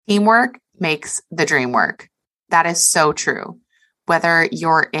Teamwork makes the dream work. That is so true. Whether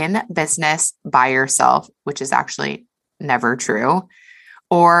you're in business by yourself, which is actually never true,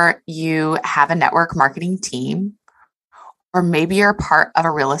 or you have a network marketing team, or maybe you're part of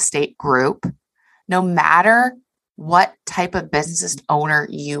a real estate group, no matter what type of business owner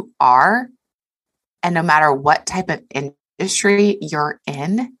you are, and no matter what type of industry you're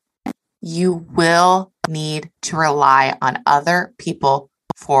in, you will need to rely on other people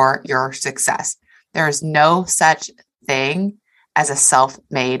for your success. There is no such thing as a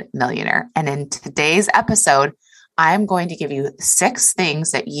self-made millionaire. And in today's episode, I'm going to give you 6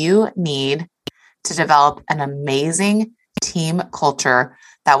 things that you need to develop an amazing team culture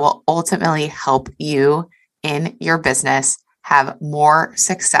that will ultimately help you in your business have more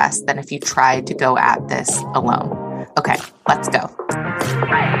success than if you tried to go at this alone. Okay, let's go.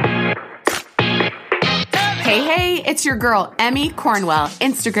 Hey, it's your girl, Emmy Cornwell,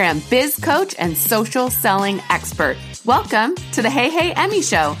 Instagram biz coach and social selling expert. Welcome to the Hey Emmy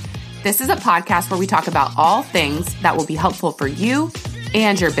Show. This is a podcast where we talk about all things that will be helpful for you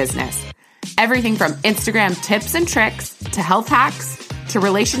and your business. Everything from Instagram tips and tricks to health hacks to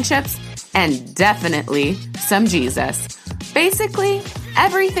relationships and definitely some Jesus. Basically,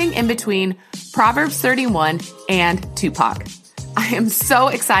 everything in between Proverbs 31 and Tupac. I am so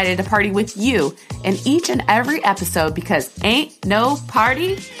excited to party with you in each and every episode because ain't no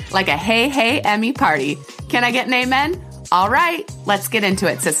party like a Hey Emmy party. Can I get an amen? All right, let's get into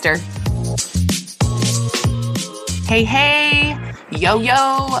it, sister. Hey,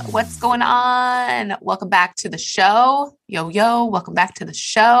 yo, what's going on? Welcome back to the show. Yo, welcome back to the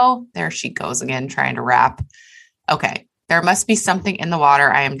show. There she goes again, trying to rap. Okay, there must be something in the water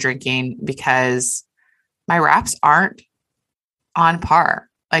I am drinking because my raps aren't on par.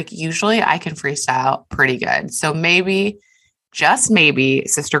 Like usually I can freestyle pretty good. So maybe, just maybe,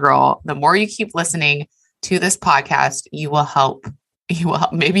 sister girl, the more you keep listening to this podcast, you will help.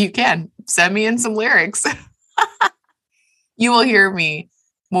 Maybe you can send me in some lyrics. You will hear me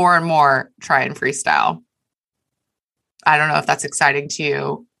more and more try and freestyle. I don't know if that's exciting to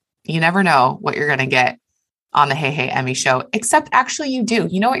you. You never know what you're going to get on the Hey Emmy Show, except actually you do.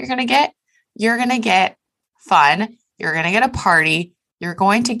 You know what you're going to get? You're going to get fun. You're going to get a party. You're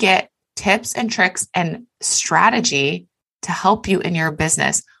going to get tips and tricks and strategy to help you in your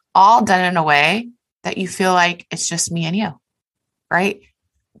business, all done in a way that you feel like it's just me and you, right?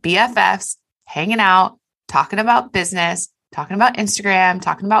 BFFs, hanging out, talking about business, talking about Instagram,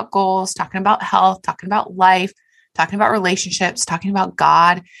 talking about goals, talking about health, talking about life, talking about relationships, talking about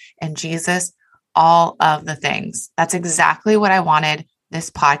God and Jesus, all of the things. That's exactly what I wanted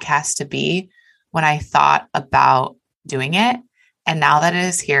this podcast to be when I thought about doing it. And now that it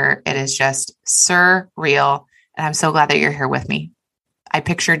is here, it is just surreal. And I'm so glad that you're here with me. I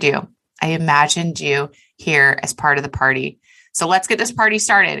pictured you. I imagined you here as part of the party. So let's get this party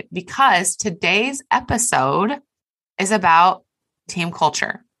started because today's episode is about team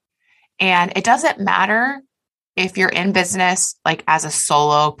culture. And it doesn't matter if you're in business, like as a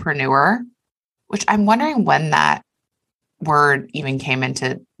solopreneur, which I'm wondering when that word even came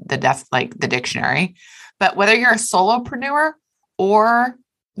into the dictionary. But whether you're a solopreneur or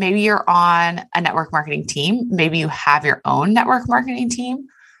maybe you're on a network marketing team, maybe you have your own network marketing team,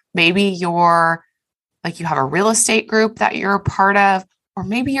 maybe you're like you have a real estate group that you're a part of, or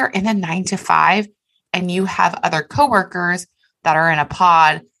maybe you're in a 9-to-5 and you have other coworkers that are in a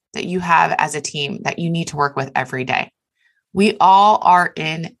pod that you have as a team that you need to work with every day. We all are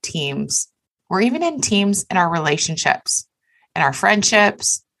in teams. We're even in teams in our relationships, in our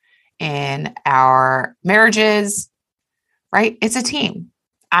friendships, in our marriages, right? It's a team.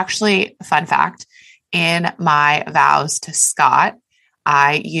 Actually, fun fact, in my vows to Scott,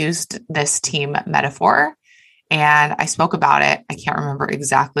 I used this team metaphor and I spoke about it. I can't remember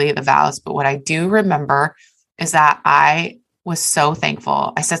exactly the vows, but what I do remember is that I was so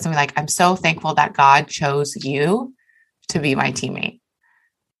thankful. I said something like, I'm so thankful that God chose you to be my teammate.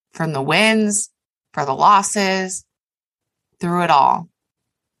 From the wins, for the losses, through it all.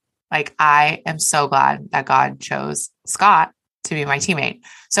 Like, I am so glad that God chose Scott to be my teammate.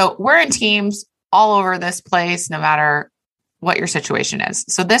 So we're in teams all over this place, no matter what your situation is.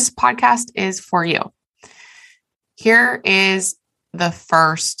 So this podcast is for you. Here is the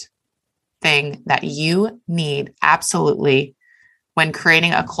first thing that you need absolutely when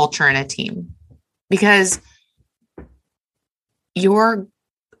creating a culture in a team, because your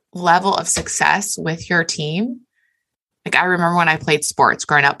level of success with your team, like I remember when I played sports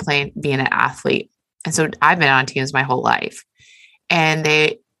growing up, being an athlete. And so I've been on teams my whole life. And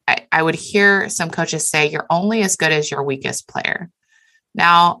I would hear some coaches say, you're only as good as your weakest player.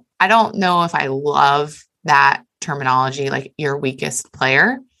 Now, I don't know if I love that terminology, like your weakest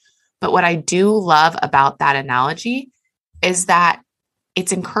player, but what I do love about that analogy is that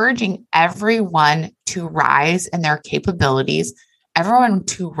it's encouraging everyone to rise in their capabilities, everyone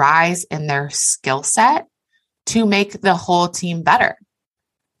to rise in their skill set to make the whole team better.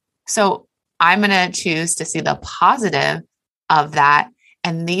 So I'm going to choose to see the positive of that.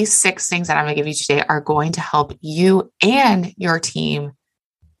 And these 6 things that I'm going to give you today are going to help you and your team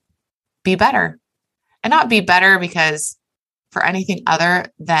be better. And not be better because for anything other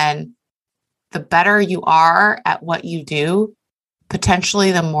than the better you are at what you do,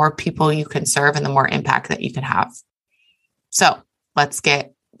 potentially the more people you can serve and the more impact that you can have. So let's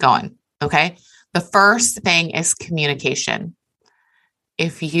get going. Okay. The first thing is communication.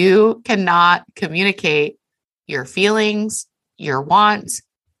 If you cannot communicate your feelings, your wants,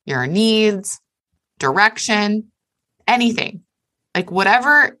 your needs, direction, anything, like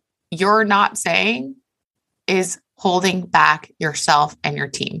whatever you're not saying is holding back yourself and your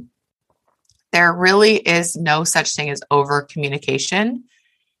team. There really is no such thing as over communication.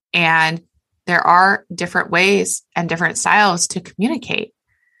 And there are different ways and different styles to communicate.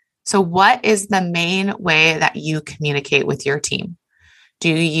 So what is the main way that you communicate with your team? Do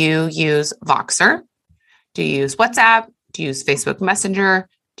you use Voxer? Do you use WhatsApp? Do you use Facebook Messenger?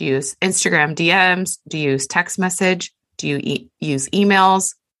 Do you use Instagram DMs? Do you use text message? Do you use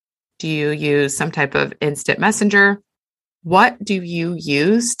emails? Do you use some type of instant messenger? What do you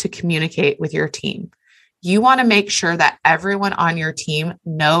use to communicate with your team? You want to make sure that everyone on your team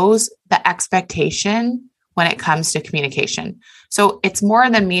knows the expectation when it comes to communication. So it's more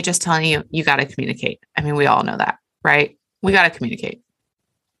than me just telling you, you got to communicate. I mean, we all know that, right? We got to communicate.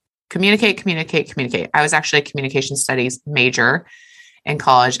 Communicate. I was actually a communication studies major in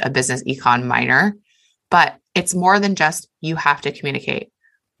college, a business econ minor, but it's more than just you have to communicate.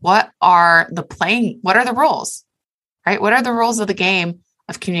 What are the rules, right? What are the rules of the game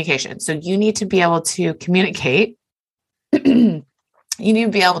of communication? So you need to be able to communicate. You need to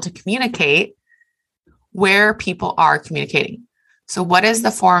be able to communicate where people are communicating. So what is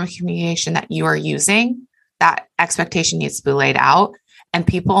the form of communication that you are using? That expectation needs to be laid out, and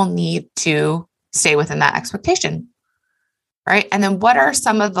people need to stay within that expectation, right? And then what are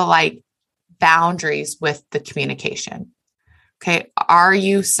some of the boundaries with the communication? Okay. Are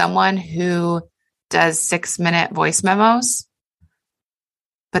you someone who does 6-minute voice memos,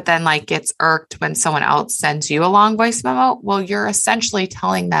 but then gets irked when someone else sends you a long voice memo? Well, you're essentially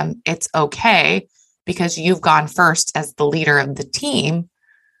telling them it's okay because you've gone first as the leader of the team,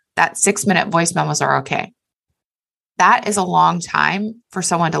 that 6-minute voice memos are okay. That is a long time for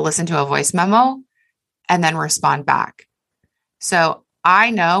someone to listen to a voice memo and then respond back. So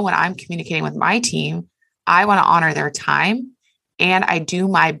I know when I'm communicating with my team, I want to honor their time, and I do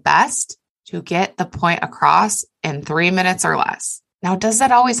my best to get the point across in 3 minutes or less. Now, does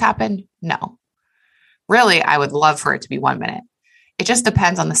that always happen? No. Really, I would love for it to be 1 minute. It just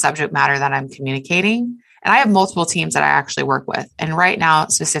depends on the subject matter that I'm communicating. And I have multiple teams that I actually work with. And right now,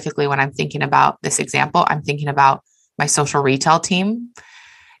 specifically when I'm thinking about this example, I'm thinking about my social retail team,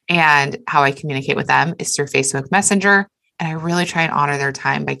 and how I communicate with them is through Facebook Messenger. And I really try and honor their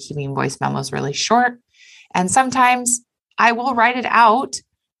time by keeping voice memos really short. And sometimes I will write it out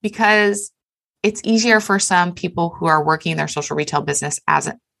because it's easier for some people who are working their social retail business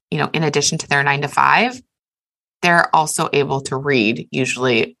in addition to their 9 to 5, they're also able to read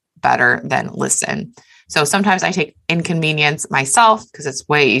usually better than listen. So sometimes I take inconvenience myself because it's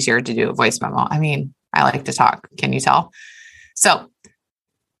way easier to do a voice memo. I mean, I like to talk. Can you tell? So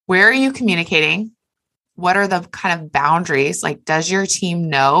where are you communicating? What are the kind of boundaries? Does your team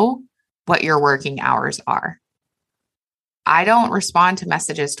know what your working hours are? I don't respond to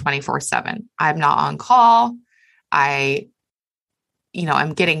messages 24/7. I'm not on call. I'm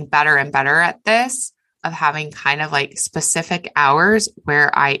getting better and better at this, of having kind of specific hours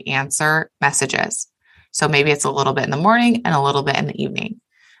where I answer messages. So maybe it's a little bit in the morning and a little bit in the evening,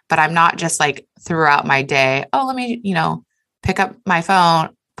 but I'm not just throughout my day, oh, let me, pick up my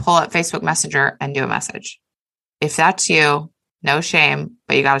phone, pull up Facebook Messenger and do a message. If that's you, no shame,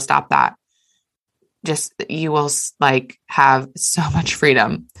 but you got to stop that. Just, you will have so much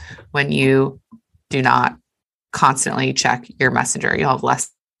freedom when you do not constantly check your messenger. You'll have less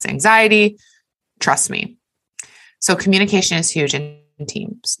anxiety. Trust me. So communication is huge in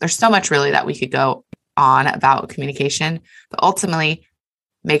teams. There's so much really that we could go on about communication, but ultimately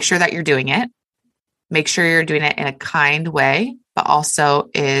make sure that you're doing it. Make sure you're doing it in a kind way, but also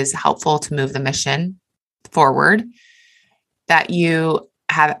is helpful to move the mission forward, that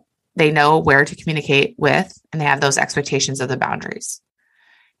they know where to communicate with, and they have those expectations of the boundaries.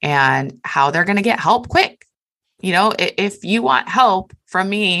 and how they're going to get help quick. If you want help from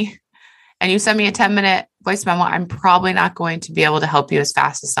me and you send me a 10-minute voice memo, I'm probably not going to be able to help you as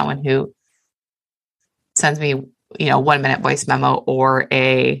fast as someone who sends me, 1-minute voice memo or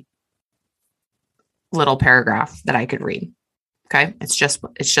a little paragraph that I could read. Okay. It's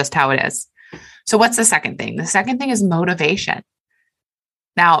just how it is. So what's the second thing? The second thing is motivation.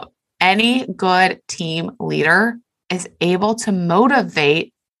 Now, any good team leader is able to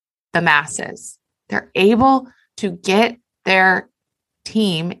motivate the masses. They're able to get their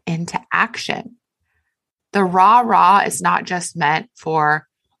team into action. The rah is not just meant for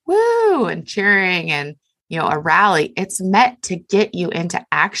woo and cheering and, a rally. It's meant to get you into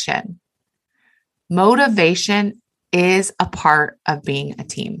action. Motivation is a part of being a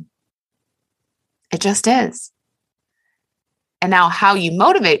team. It just is. And now how you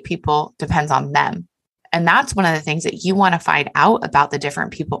motivate people depends on them. And that's one of the things that you want to find out about the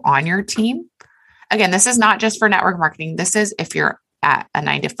different people on your team. Again, this is not just for network marketing. This is if you're at a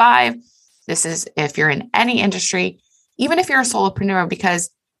 9-to-5. This is if you're in any industry, even if you're a solopreneur, because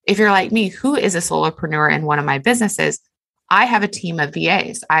if you're like me, who is a solopreneur in one of my businesses, I have a team of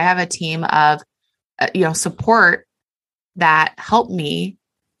VAs. I have a team of, support that help me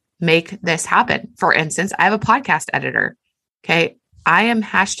make this happen. For instance, I have a podcast editor. Okay. I am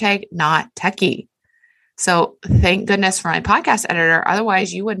 #not techie. So thank goodness for my podcast editor.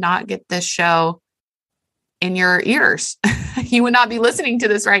 Otherwise, you would not get this show in your ears. You would not be listening to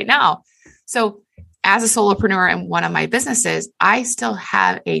this right now. So as a solopreneur in one of my businesses, I still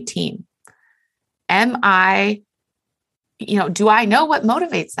have a team. Do I know what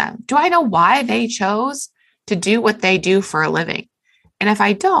motivates them? Do I know why they chose to do what they do for a living? And if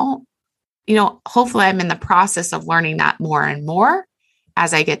I don't, hopefully I'm in the process of learning that more and more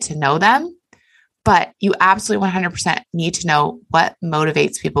as I get to know them. But you absolutely 100% need to know what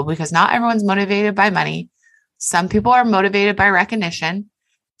motivates people, because not everyone's motivated by money. Some people are motivated by recognition.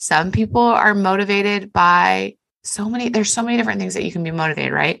 Some people are motivated by there's so many different things that you can be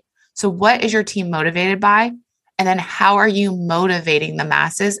motivated, right? So what is your team motivated by? And then how are you motivating the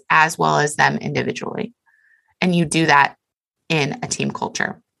masses as well as them individually? And you do that in a team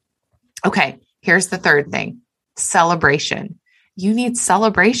culture. Okay, here's the third thing, celebration. You need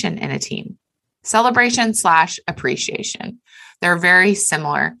celebration in a team. Celebration / appreciation. They're very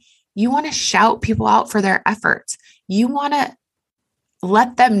similar. You want to shout people out for their efforts. You want to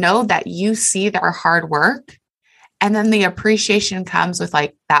let them know that you see their hard work. And then the appreciation comes with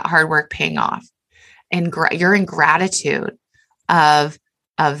like that hard work paying off. And you're in gratitude of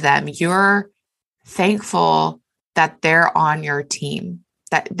them. You're thankful that they're on your team,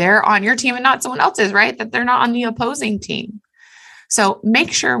 and not someone else's, right? That they're not on the opposing team. So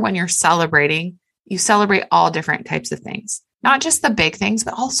make sure when you're celebrating, you celebrate all different types of things, not just the big things,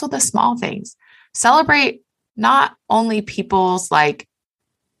 but also the small things. Celebrate not only people's like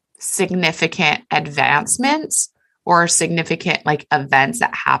significant advancements or significant like events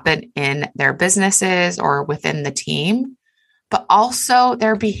that happen in their businesses or within the team, but also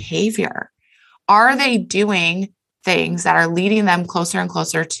their behavior. Are they doing things that are leading them closer and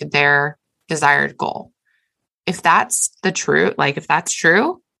closer to their desired goal? If that's true,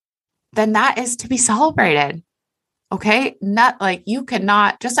 then that is to be celebrated. Okay. Not like you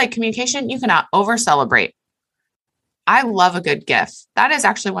cannot, just like communication, you cannot over celebrate. I love a good gift. That is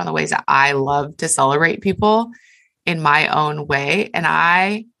actually one of the ways that I love to celebrate people in my own way. And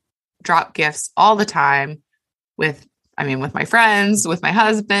I drop gifts all the time with my friends, with my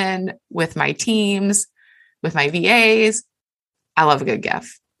husband, with my teams, with my VAs. I love a good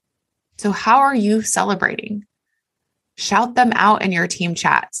gift. So how are you celebrating? Shout them out in your team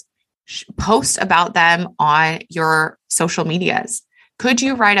chats. Post about them on your social medias. Could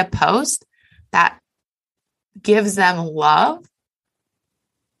you write a post that gives them love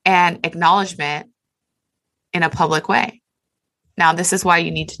and acknowledgement in a public way? Now, this is why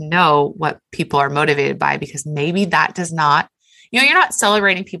you need to know what people are motivated by, because maybe that does not, you're not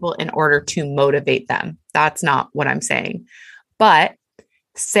celebrating people in order to motivate them. That's not what I'm saying. But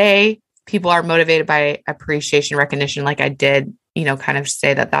say people are motivated by appreciation, recognition, like I did, kind of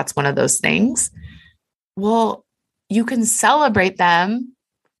say that that's one of those things. Well, you can celebrate them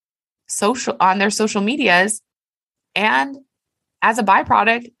on their social medias, and as a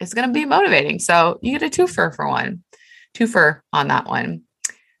byproduct, it's going to be motivating. So you get a twofer on that one.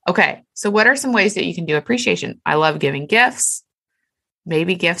 Okay. So what are some ways that you can do appreciation? I love giving gifts.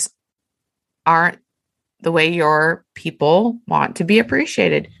 Maybe gifts aren't the way your people want to be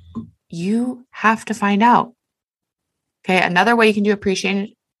appreciated. You have to find out. Okay. Another way you can do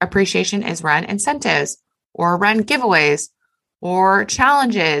appreciation is run incentives or run giveaways or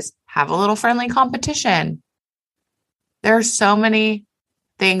challenges, have a little friendly competition. There are so many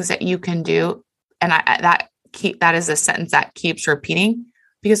things that you can do. And that is a sentence that keeps repeating,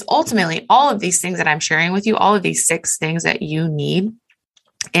 because ultimately all of these things that I'm sharing with you, all of these 6 things that you need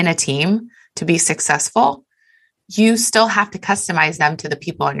in a team to be successful, you still have to customize them to the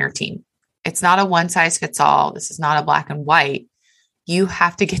people on your team. It's not a one size fits all. This is not a black and white. You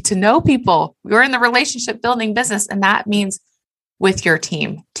have to get to know people. You're in the relationship building business, and that means with your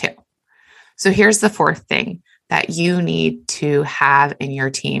team too. So here's the 4th thing that you need to have in your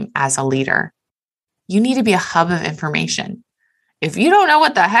team as a leader. You need to be a hub of information. If you don't know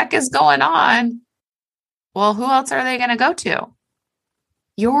what the heck is going on, well, who else are they going to go to?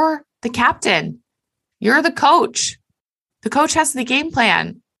 You're the captain. You're the coach. The coach has the game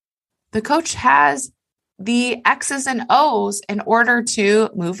plan. The coach has the X's and O's in order to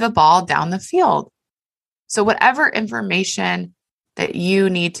move the ball down the field. So whatever information that you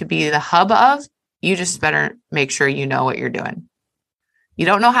need to be the hub of, you just better make sure you know what you're doing. You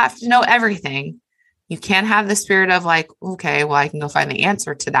don't have to know everything. You can't have the spirit of like, okay, well, I can go find the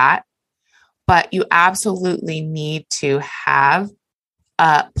answer to that. But you absolutely need to have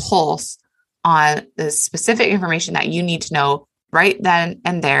a pulse on the specific information that you need to know right then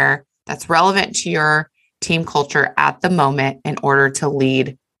and there that's relevant to your team culture at the moment in order to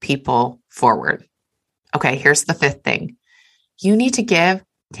lead people forward. Okay, here's the 5th thing. You need to give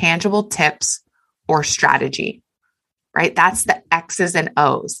tangible tips or strategy, right? That's the X's and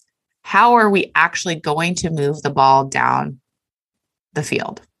O's. How are we actually going to move the ball down the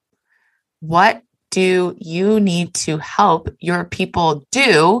field? What do you need to help your people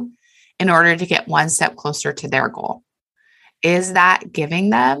do in order to get one step closer to their goal? Is that giving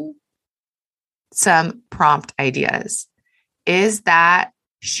them some prompt ideas? Is that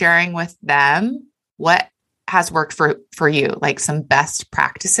sharing with them what has worked for you, like some best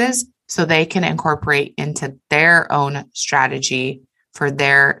practices so they can incorporate into their own strategy for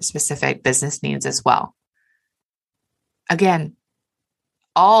their specific business needs as well? Again,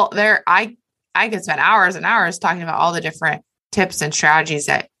 I could spend hours and hours talking about all the different tips and strategies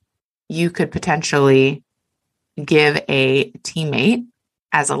that you could potentially give a teammate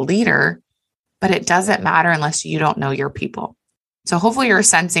as a leader, but it doesn't matter unless you don't know your people. So hopefully you're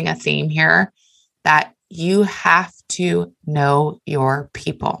sensing a theme here that you have to know your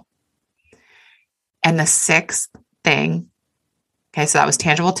people. And the 6th thing, okay, so that was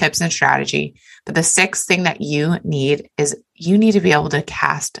tangible tips and strategy. But the 6th thing that you need is you need to be able to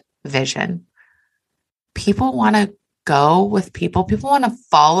cast vision. People want to go with people. People want to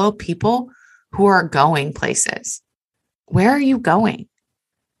follow people who are going places. Where are you going?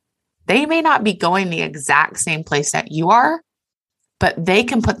 They may not be going the exact same place that you are, but they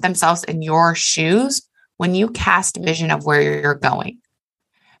can put themselves in your shoes when you cast vision of where you're going.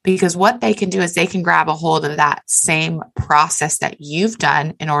 Because what they can do is they can grab a hold of that same process that you've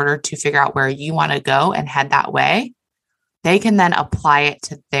done in order to figure out where you want to go and head that way. They can then apply it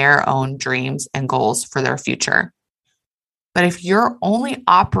to their own dreams and goals for their future. But if you're only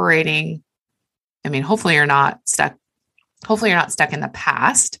operating, hopefully you're not stuck. Hopefully you're not stuck in the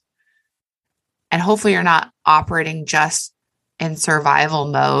past. And hopefully you're not operating just in survival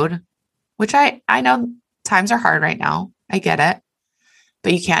mode, which I know times are hard right now. I get it.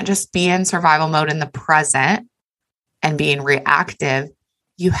 But you can't just be in survival mode in the present and being reactive.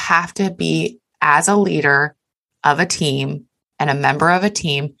 You have to be, as a leader of a team and a member of a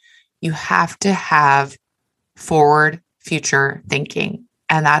team, you have to have forward future thinking.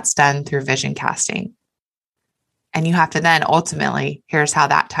 And that's done through vision casting. And you have to then ultimately, here's how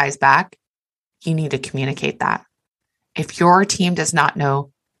that ties back. You need to communicate that. If your team does not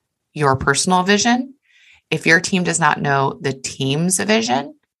know your personal vision, if your team does not know the team's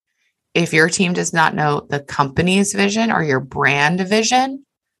vision, if your team does not know the company's vision or your brand vision,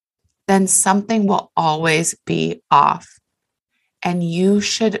 then something will always be off. And you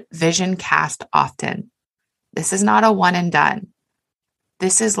should vision cast often. This is not a one and done.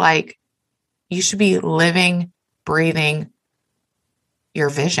 This is like, you should be living, breathing your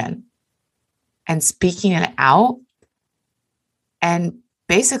vision and speaking it out and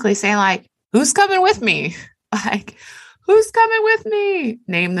basically saying like, who's coming with me? Like, who's coming with me?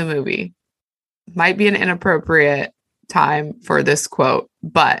 Name the movie. Might be an inappropriate time for this quote,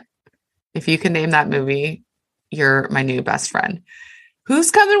 but if you can name that movie, you're my new best friend.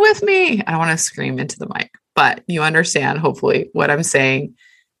 Who's coming with me? I don't want to scream into the mic, but you understand, hopefully, what I'm saying.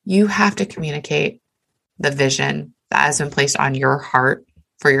 You have to communicate the vision that has been placed on your heart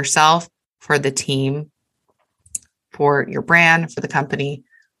for yourself, for the team, for your brand, for the company,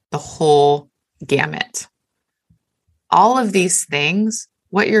 the whole gamut. all of these things,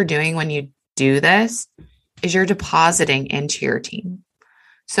 what you're doing when you do this is you're depositing into your team.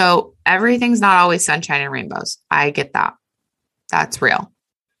 So everything's not always sunshine and rainbows. I get that. That's real.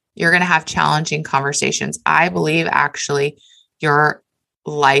 You're going to have challenging conversations. I believe actually your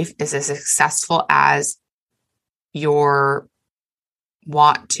life is as successful as your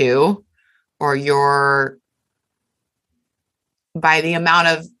want to, or your, by the amount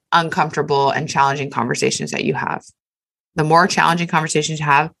of uncomfortable and challenging conversations that you have. The more challenging conversations you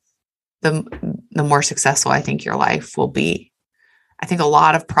have, the more successful I think your life will be. I think a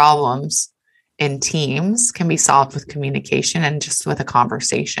lot of problems in teams can be solved with communication and just with a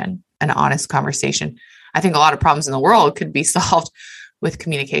conversation, an honest conversation. I think a lot of problems in the world could be solved with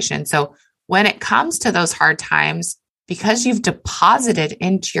communication. So when it comes to those hard times, because you've deposited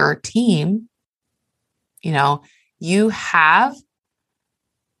into your team, you have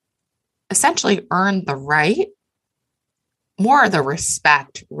essentially earned the right, more the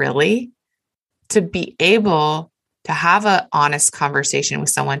respect, really, to be able to have an honest conversation with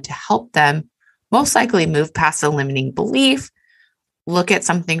someone to help them most likely move past a limiting belief, look at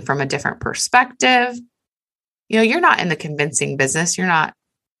something from a different perspective. You're not in the convincing business. You're not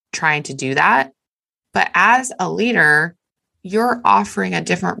trying to do that. But as a leader, you're offering a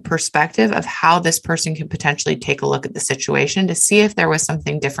different perspective of how this person can potentially take a look at the situation to see if there was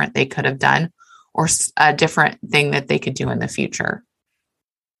something different they could have done or a different thing that they could do in the future.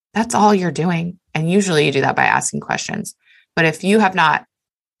 That's all you're doing. And usually you do that by asking questions. But if you have not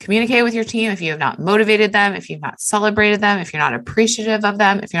communicated with your team, if you have not motivated them, if you've not celebrated them, if you're not appreciative of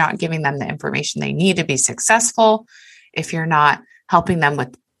them, if you're not giving them the information they need to be successful, if you're not helping them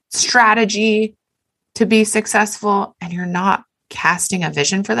with strategy to be successful, and you're not casting a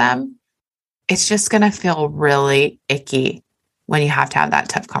vision for them, it's just going to feel really icky when you have to have that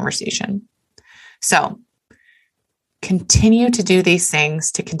tough conversation. So continue to do these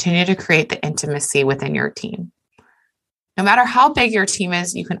things to continue to create the intimacy within your team. No matter how big your team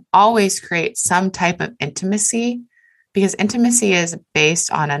is, you can always create some type of intimacy, because intimacy is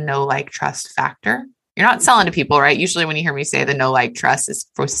based on a know, like, trust factor. You're not selling to people, right? Usually when you hear me say the know, like, trust is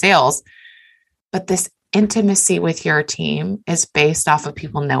for sales, but this intimacy with your team is based off of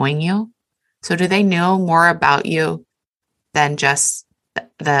people knowing you. So do they know more about you than just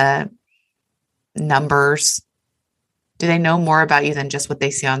the numbers? Do they know more about you than just what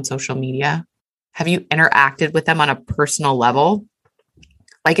they see on social media? Have you interacted with them on a personal level?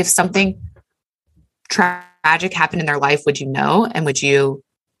 Like, if something tragic happened in their life, would you know? And would you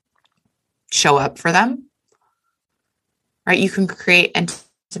show up for them? Right? You can create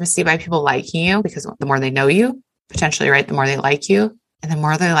intimacy by people liking you, because the more they know you, potentially, right, the more they like you. And the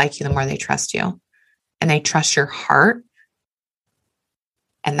more they like you, the more they trust you. And they trust your heart.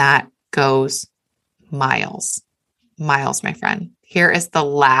 And that goes miles, my friend. Here is the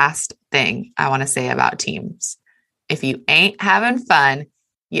last thing I want to say about teams. If you ain't having fun,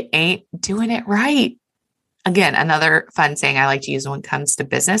 you ain't doing it right. Again, another fun saying I like to use when it comes to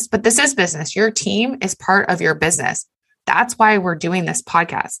business, but this is business. Your team is part of your business. That's why we're doing this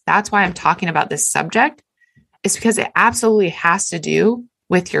podcast. That's why I'm talking about this subject, is because it absolutely has to do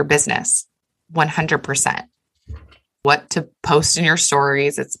with your business, 100%. What to post in your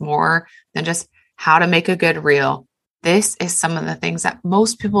stories. It's more than just how to make a good reel. This is some of the things that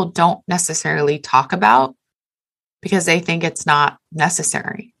most people don't necessarily talk about because they think it's not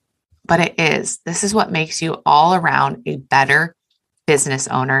necessary, but it is. This is what makes you all around a better business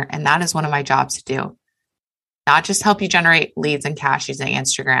owner. And that is one of my jobs to do. Not just help you generate leads and cash using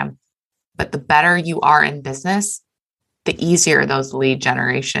Instagram, but the better you are in business, the easier those lead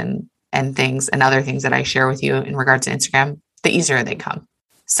generation and things and other things that I share with you in regards to Instagram, the easier they come.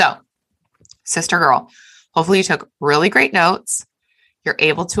 So, sister girl, hopefully you took really great notes. You're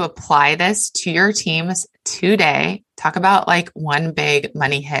able to apply this to your teams today. Talk about like one big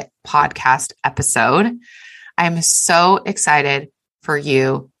money hit podcast episode. I'm so excited for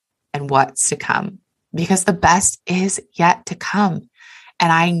you and what's to come, because the best is yet to come.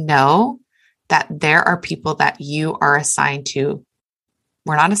 And I know that there are people that you are assigned to.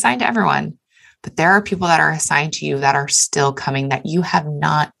 We're not assigned to everyone, but there are people that are assigned to you that are still coming that you have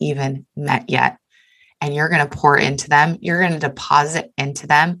not even met yet. And you're going to pour into them. You're going to deposit into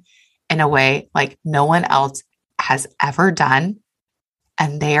them in a way like no one else has ever done.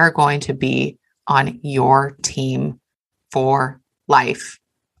 And they are going to be on your team for life.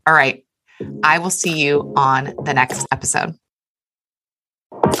 All right. I will see you on the next episode.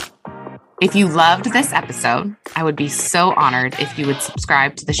 If you loved this episode, I would be so honored if you would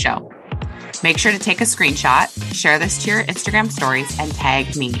subscribe to the show. Make sure to take a screenshot, share this to your Instagram stories, and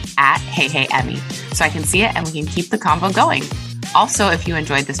tag me at HeyHeyEmmy so I can see it and we can keep the convo going. Also, if you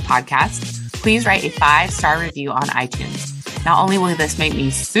enjoyed this podcast, please write a 5-star review on iTunes. Not only will this make me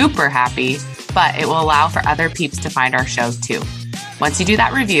super happy, but it will allow for other peeps to find our show too. Once you do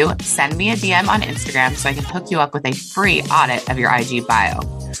that review, send me a DM on Instagram so I can hook you up with a free audit of your IG bio.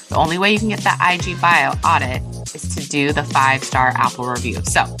 The only way you can get that IG bio audit is to do the 5-star Apple review.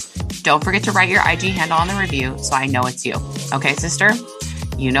 So don't forget to write your IG handle on the review so I know it's you. Okay, sister?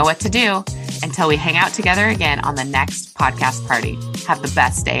 You know what to do. Until we hang out together again on the next podcast party. Have the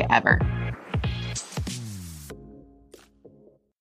best day ever.